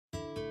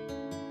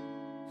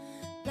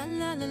La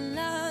la la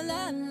la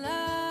la la.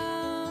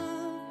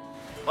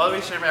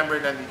 Always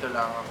remember, nandito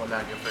lang ako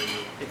lagi for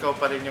you. Ikaw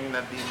pa rin yung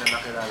Nadine na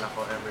nakilala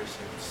ko ever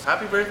since.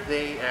 Happy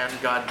birthday and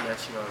God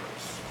bless you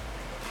always.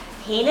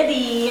 Hey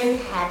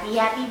Nadine! Happy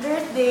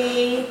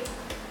birthday!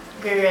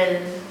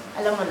 Girl,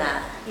 alam mo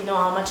na, you know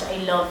how much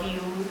I love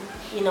you.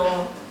 You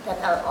know that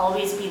I'll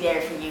always be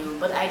there for you.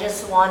 But I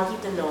just want you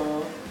to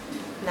know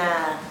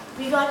na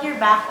we got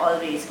your back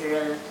always,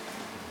 girl.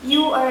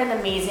 You are an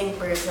amazing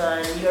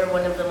person. You're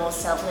one of the most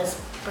selfless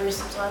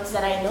persons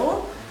that I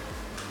know.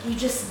 You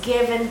just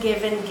give and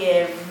give and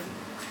give.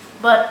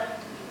 But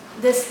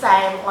this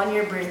time, on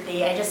your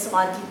birthday, I just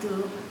want you to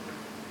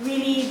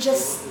really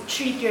just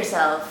treat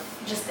yourself.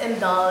 Just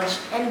indulge,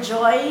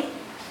 enjoy.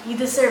 You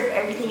deserve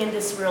everything in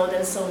this world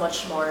and so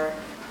much more.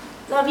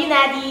 Love you,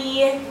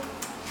 Nadine!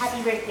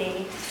 Happy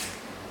birthday!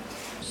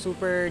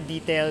 Super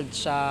detailed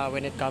siya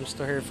when it comes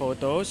to her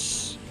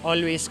photos.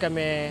 Always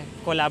kami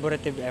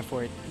collaborative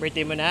effort.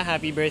 Birthday mo na,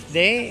 happy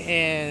birthday,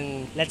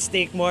 and let's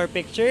take more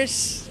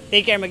pictures.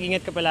 Take care,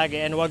 mag-ingat ka palagi,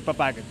 and huwag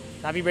papagod.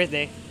 Happy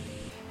birthday!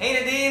 Hey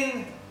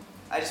Nadine!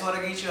 I just want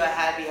to greet you a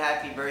happy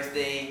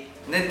birthday.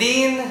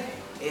 Nadine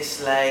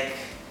is like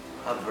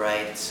a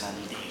bright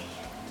sunny day.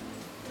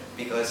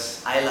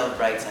 Because I love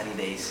bright sunny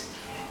days.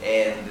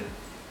 And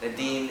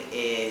Nadine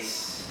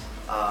is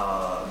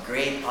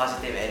great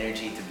positive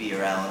energy to be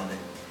around.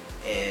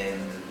 And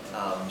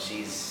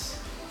she's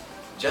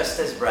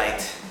just as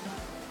bright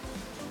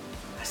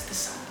as the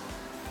sun.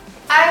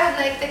 I would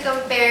like to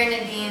compare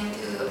Nadine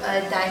to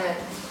a diamond.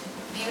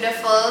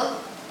 Beautiful,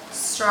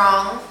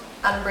 strong,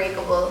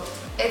 unbreakable.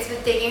 It's been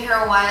taking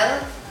her a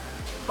while,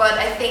 but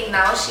I think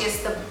now she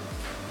is the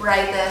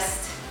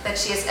brightest that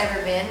she has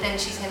ever been, and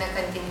she's gonna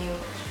continue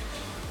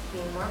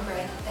being more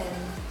bright and,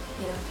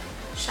 you know,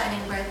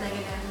 shining bright like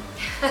a diamond.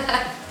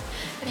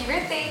 Happy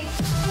birthday!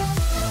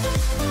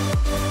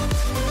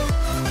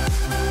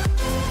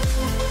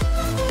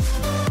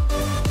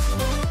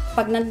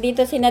 Pag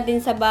nandito si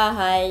Nadine sa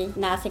bahay,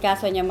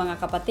 naasikaso niya mga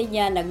kapatid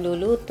niya,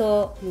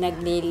 nagluluto,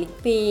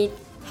 nagliligpit.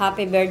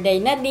 Happy birthday,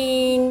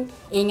 Nadine!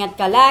 Ingat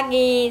ka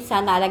lagi,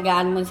 sana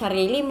alagaan mo ang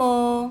sarili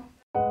mo.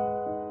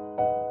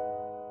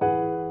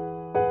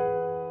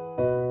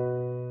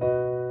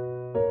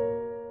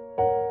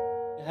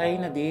 Hi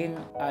Nadine,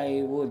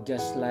 I would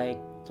just like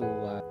to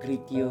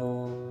greet you.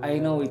 I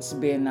know it's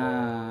been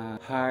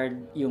hard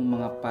yung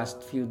mga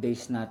past few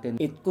days natin.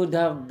 It could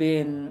have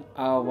been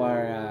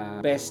our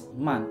best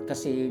month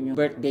kasi yun yung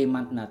birthday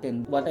month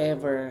natin.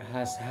 Whatever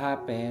has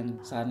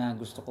happened, sana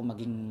gusto ko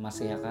maging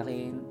masaya ka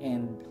rin.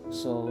 And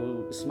so,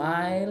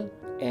 smile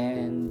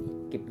and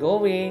keep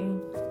going.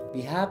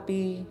 Be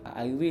happy.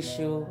 I wish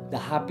you the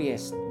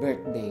happiest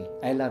birthday.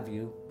 I love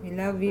you. I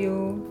love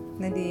you,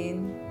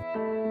 Nadine.